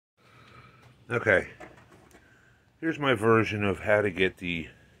Okay, here's my version of how to get the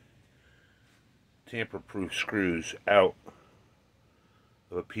tamper-proof screws out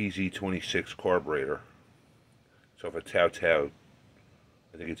of a P26 carburetor. So if a Tao,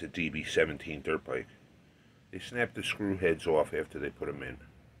 I think it's a DB17 dirt bike, they snap the screw heads off after they put them in.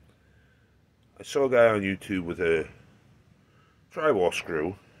 I saw a guy on YouTube with a drywall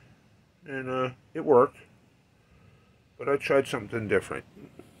screw, and it worked, but I tried something different.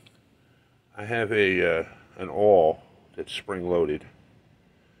 I have an awl that's spring-loaded,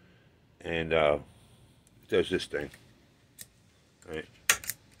 and it does this thing, right,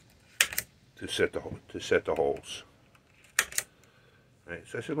 to set the holes. Right,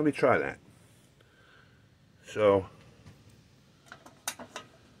 so I said, let me try that. So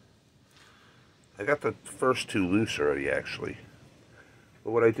I got the first two loose already, actually.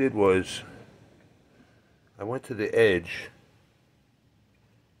 But what I did was I went to the edge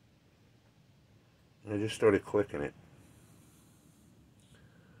and I just started clicking it.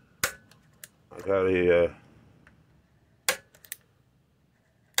 I got a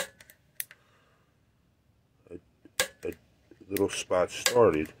little spot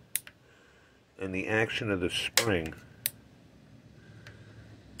started, and the action of the spring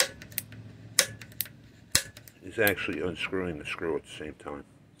is actually unscrewing the screw at the same time.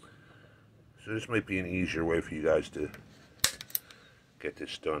 So this might be an easier way for you guys to get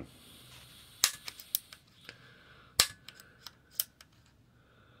this done.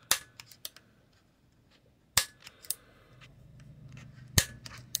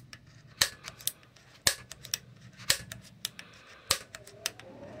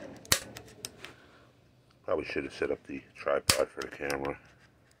 Probably should have set up the tripod for the camera.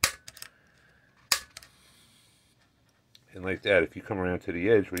 And like that, if you come around to the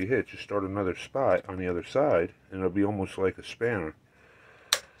edge where you hit, just start another spot on the other side, and it'll be almost like a spanner.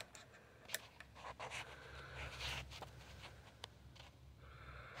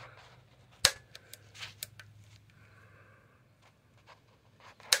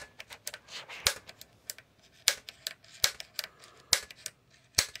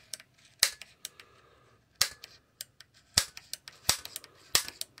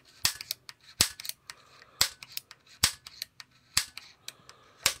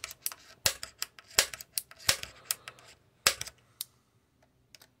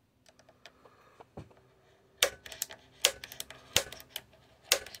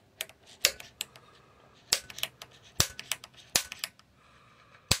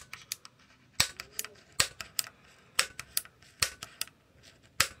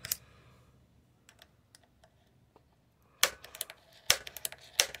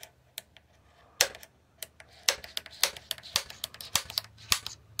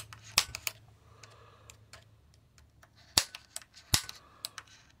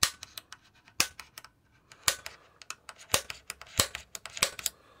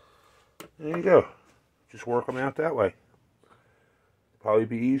 There you go. Just work them out that way. Probably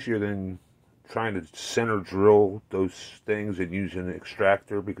be easier than trying to center drill those things and use an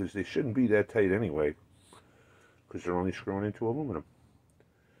extractor, because they shouldn't be that tight anyway, because they're only screwing into aluminum.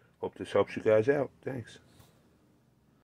 Hope this helps you guys out. Thanks.